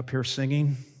ladies up here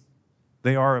singing.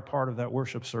 They are a part of that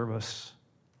worship service.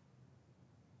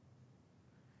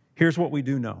 Here's what we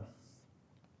do know.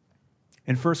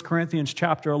 In 1 Corinthians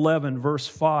chapter 11, verse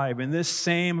 5, in this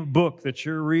same book that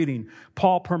you're reading,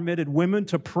 Paul permitted women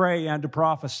to pray and to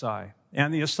prophesy.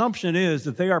 And the assumption is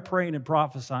that they are praying and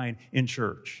prophesying in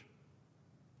church.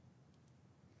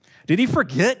 Did he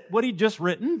forget what he'd just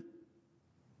written?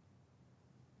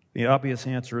 The obvious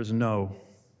answer is no.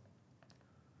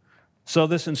 So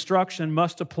this instruction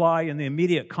must apply in the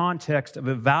immediate context of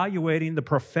evaluating the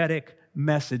prophetic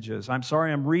messages. I'm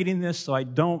sorry, I'm reading this so I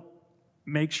don't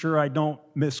make sure I don't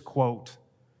misquote.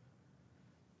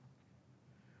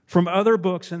 From other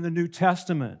books in the New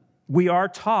Testament, we are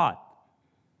taught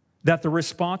that the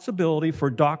responsibility for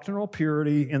doctrinal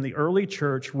purity in the early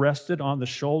church rested on the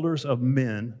shoulders of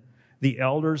men, the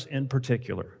elders in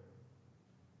particular.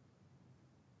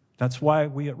 That's why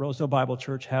we at Rosedale Bible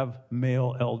Church have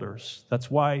male elders.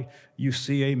 That's why you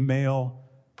see a male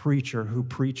preacher who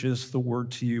preaches the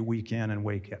word to you week in and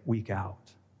week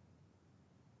out.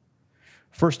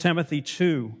 1 Timothy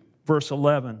 2, verse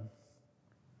 11.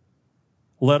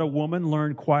 Let a woman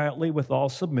learn quietly with all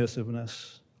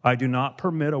submissiveness. I do not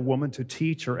permit a woman to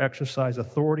teach or exercise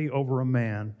authority over a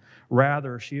man.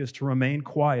 Rather, she is to remain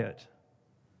quiet.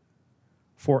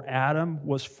 For Adam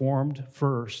was formed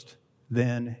first,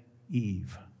 then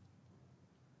Eve.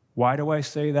 Why do I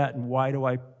say that and why do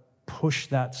I push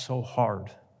that so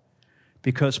hard?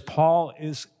 Because Paul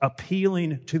is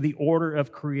appealing to the order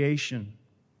of creation.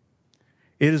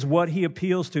 It is what he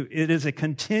appeals to. It is a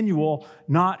continual,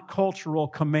 not cultural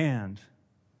command.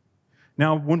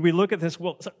 Now, when we look at this,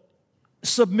 well,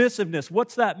 submissiveness,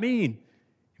 what's that mean?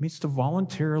 It means to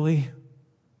voluntarily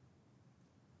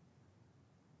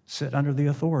sit under the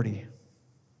authority.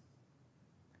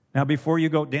 Now, before you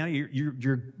go, Danny,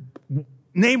 you're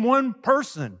name one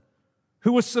person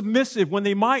who was submissive when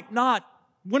they might not,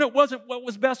 when it wasn't what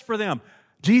was best for them.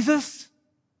 Jesus?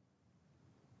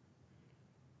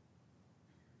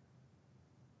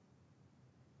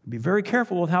 Be very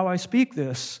careful with how I speak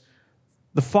this.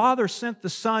 The Father sent the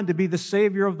Son to be the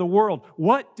Savior of the world.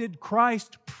 What did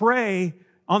Christ pray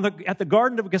at the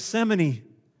Garden of Gethsemane?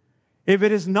 If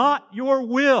it is not your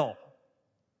will,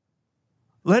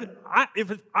 I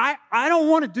don't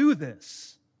want to do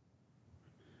this.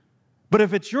 But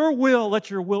if it's your will, let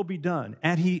your will be done.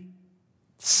 And he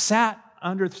sat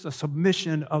under the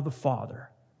submission of the Father.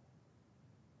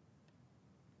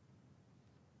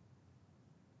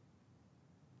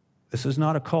 This is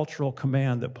not a cultural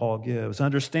command that Paul gives.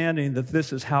 Understanding that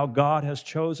this is how God has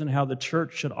chosen how the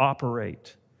church should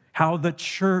operate. How the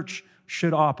church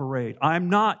should operate. I'm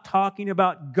not talking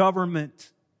about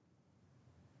government.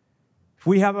 If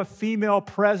we have a female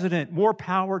president, more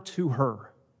power to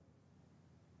her.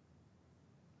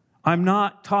 I'm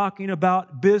not talking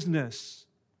about business.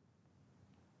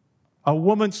 A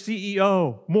woman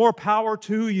CEO, more power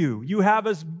to you. You have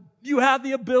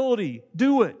the ability.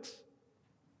 Do it.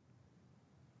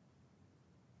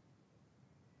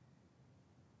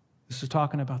 This is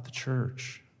talking about the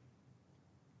church.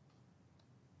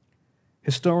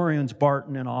 Historians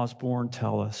Barton and Osborne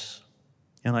tell us,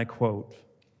 and I quote,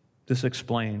 this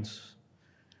explains,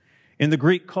 in the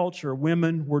Greek culture,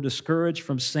 women were discouraged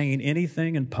from saying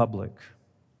anything in public,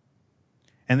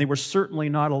 and they were certainly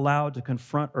not allowed to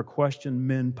confront or question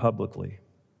men publicly.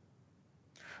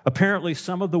 Apparently,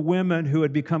 some of the women who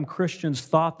had become Christians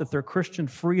thought that their Christian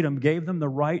freedom gave them the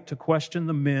right to question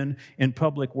the men in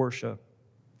public worship.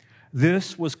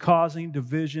 This was causing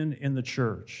division in the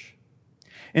church.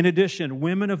 In addition,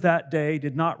 women of that day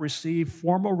did not receive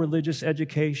formal religious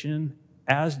education,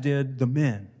 as did the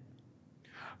men.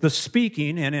 The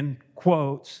speaking, and in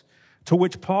quotes, to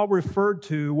which Paul referred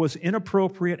to was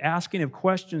inappropriate asking of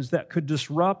questions that could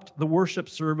disrupt the worship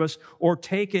service or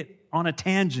take it on a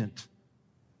tangent.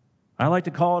 I like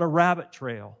to call it a rabbit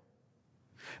trail.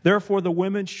 Therefore, the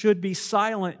women should be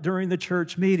silent during the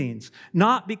church meetings,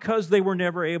 not because they were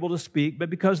never able to speak, but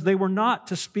because they were not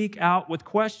to speak out with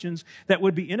questions that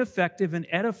would be ineffective in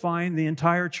edifying the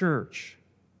entire church.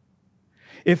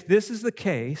 If this is the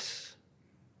case,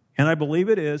 and I believe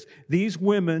it is, these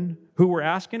women who were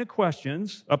asking the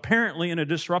questions, apparently in a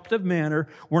disruptive manner,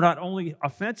 were not only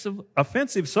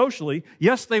offensive socially.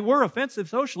 Yes, they were offensive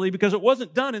socially because it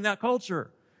wasn't done in that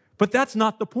culture. But that's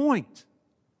not the point.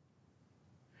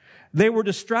 They were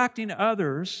distracting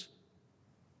others,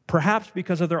 perhaps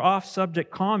because of their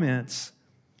off-subject comments,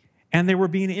 and they were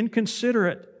being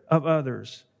inconsiderate of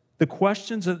others. The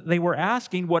questions that they were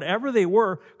asking, whatever they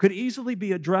were, could easily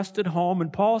be addressed at home,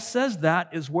 and Paul says that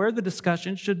is where the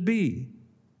discussion should be.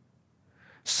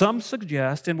 Some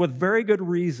suggest, and with very good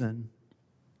reason,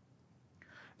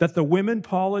 that the women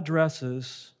Paul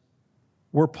addresses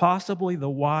were possibly the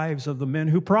wives of the men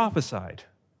who prophesied.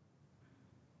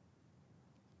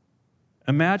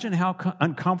 Imagine how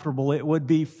uncomfortable it would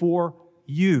be for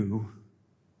you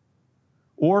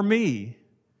or me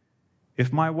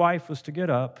if my wife was to get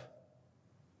up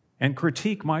and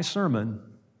critique my sermon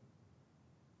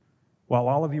while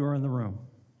all of you are in the room.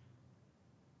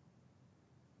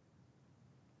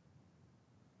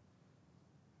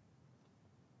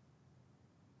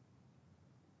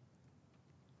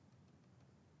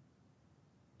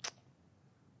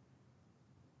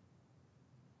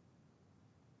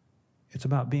 It's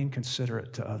about being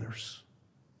considerate to others.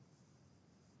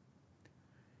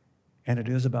 And it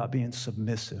is about being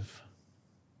submissive.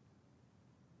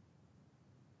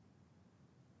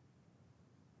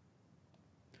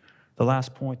 The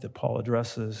last point that Paul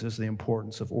addresses is the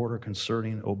importance of order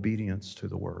concerning obedience to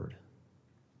the word.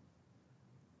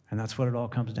 And that's what it all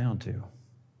comes down to.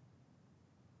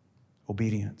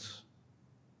 Obedience.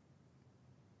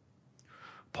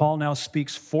 Paul now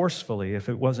speaks forcefully, if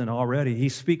it wasn't already. He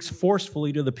speaks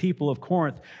forcefully to the people of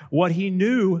Corinth. What he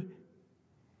knew,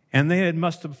 and they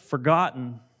must have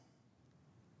forgotten,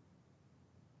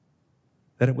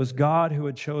 that it was God who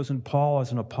had chosen Paul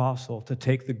as an apostle to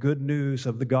take the good news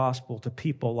of the gospel to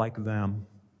people like them.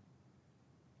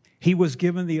 He was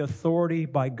given the authority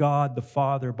by God the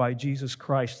Father, by Jesus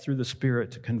Christ through the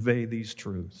Spirit to convey these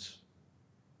truths.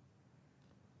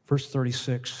 Verse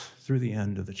 36 through the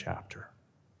end of the chapter.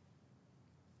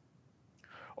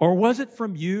 Or was it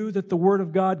from you that the word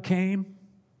of God came?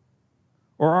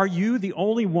 Or are you the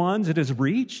only ones it has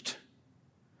reached?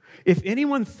 If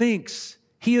anyone thinks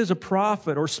he is a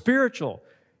prophet or spiritual,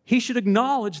 he should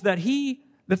acknowledge that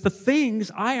the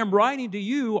things I am writing to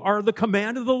you are the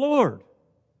command of the Lord.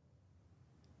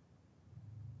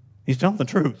 He's telling the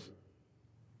truth.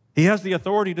 He has the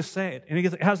authority to say it, and he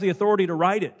has the authority to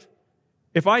write it.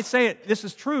 If I say it, this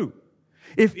is true.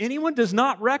 If anyone does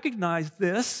not recognize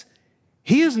this,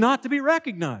 he is not to be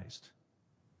recognized.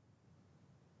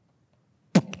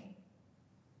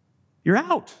 You're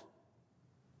out.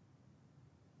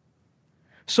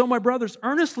 So, my brothers,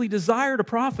 earnestly desire to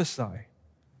prophesy,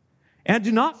 and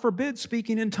do not forbid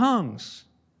speaking in tongues.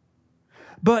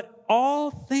 But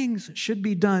all things should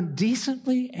be done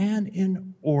decently and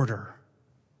in order.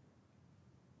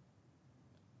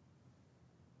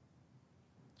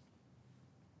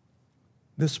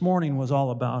 This morning was all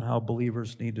about how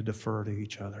believers need to defer to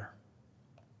each other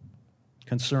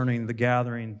concerning the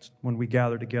gatherings when we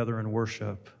gather together in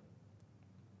worship.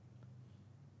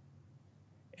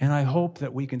 And I hope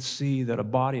that we can see that the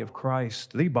body of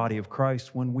Christ,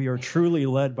 when we are truly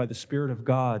led by the Spirit of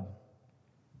God,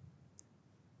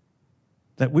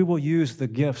 that we will use the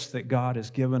gifts that God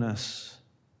has given us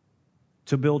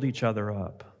to build each other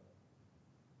up,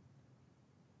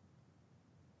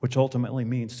 which ultimately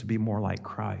means to be more like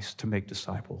Christ, to make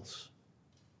disciples.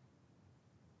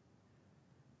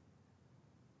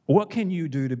 What can you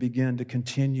do to begin your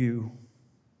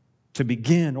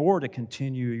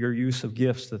use of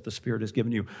gifts that the Spirit has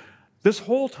given you? This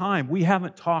whole time, we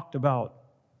haven't talked about,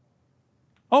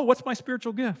 what's my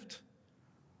spiritual gift?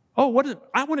 I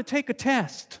want to take a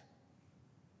test.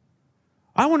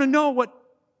 I want to know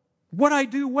what I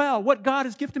do well, what God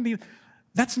has gifted me.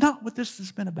 That's not what this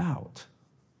has been about.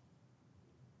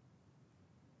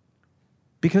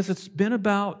 Because it's been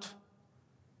about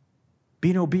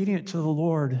being obedient to the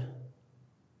Lord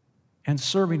and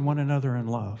serving one another in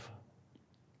love.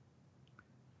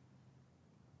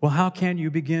 Well, how can you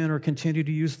begin or continue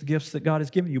to use the gifts that God has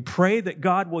given you? Pray that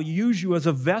God will use you as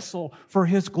a vessel for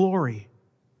His glory.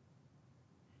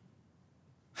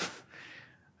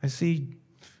 I see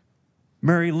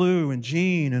Mary Lou and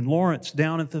Jean and Lawrence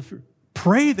down at the...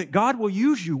 Pray that God will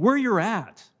use you where you're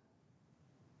at.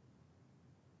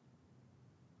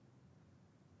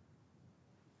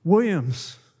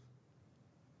 Williams,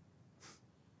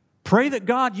 pray that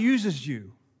God uses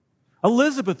you.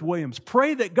 Elizabeth Williams,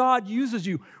 pray that God uses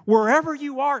you wherever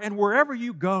you are and wherever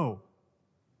you go.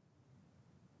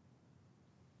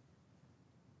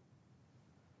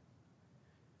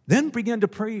 Then begin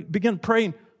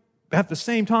praying at the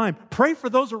same time. Pray for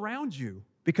those around you,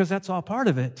 because that's all part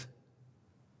of it.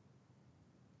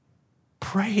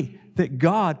 Pray that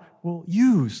God will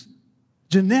use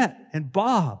Jeanette and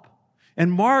Bob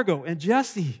and Margot and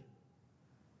Jesse.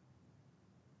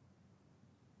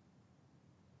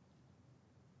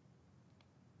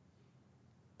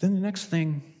 Then the next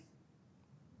thing,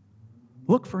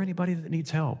 look for anybody that needs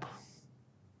help.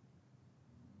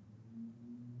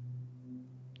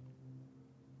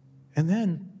 And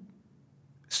then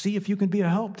see if you can be a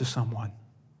help to someone.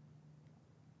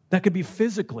 That could be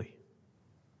physically.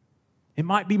 It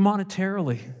might be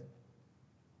monetarily,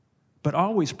 but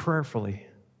always prayerfully.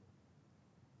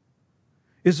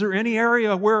 Is there any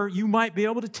area where you might be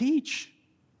able to teach?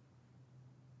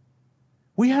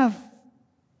 We have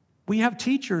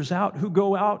teachers out who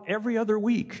go out every other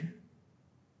week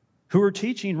who are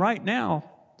teaching right now.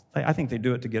 I think they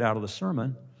do it to get out of the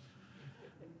sermon.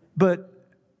 But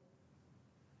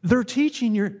they're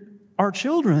teaching our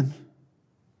children.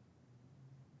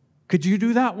 Could you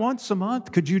do that once a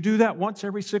month? Could you do that once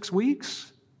every 6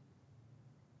 weeks?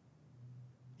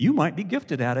 You might be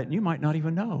gifted at it and you might not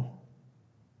even know.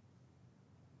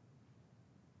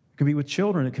 It can be with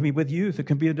children, it can be with youth, it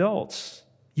can be adults.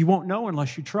 You won't know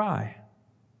unless you try.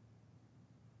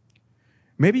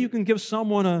 Maybe you can give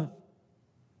someone an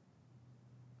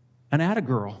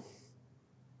attagirl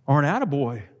or an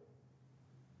attaboy,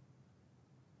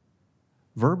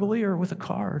 verbally or with a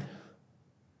card.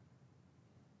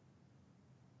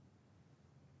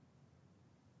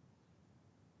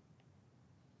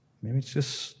 Maybe it's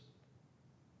just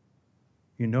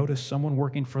you notice someone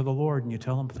working for the Lord and you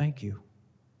tell them thank you.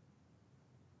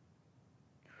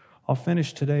 I'll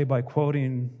finish today by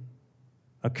quoting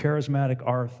a charismatic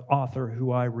author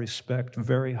who I respect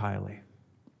very highly.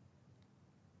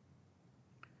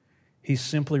 He's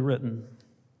simply written,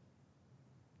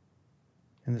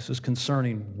 and this is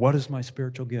concerning, what is my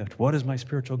spiritual gift? What is my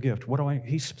spiritual gift?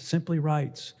 He simply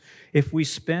writes, if we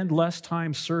spend less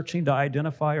time searching to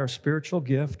identify our spiritual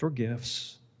gift or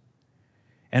gifts,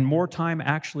 and more time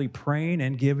actually praying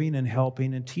and giving and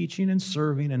helping and teaching and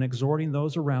serving and exhorting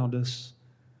those around us,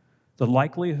 the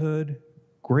likelihood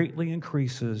greatly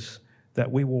increases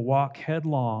that we will walk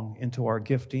headlong into our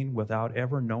gifting without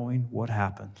ever knowing what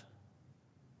happened.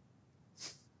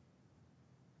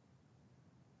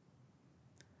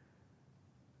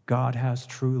 God has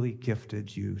truly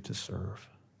gifted you to serve.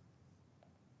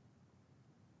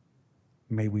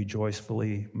 May we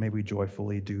joyfully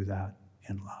do that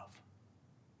in love.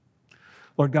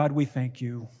 Lord God, we thank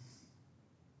you.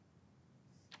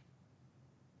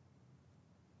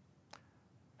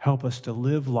 Help us to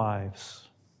live lives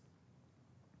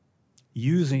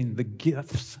using the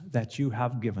gifts that you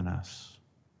have given us.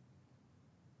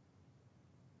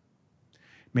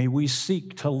 May we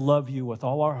seek to love you with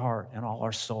all our heart and all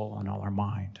our soul and all our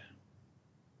mind.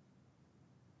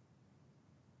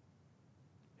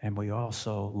 And we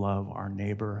also love our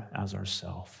neighbor as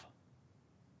ourself.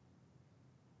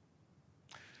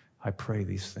 I pray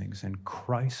these things in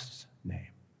Christ's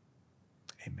name.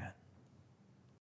 Amen.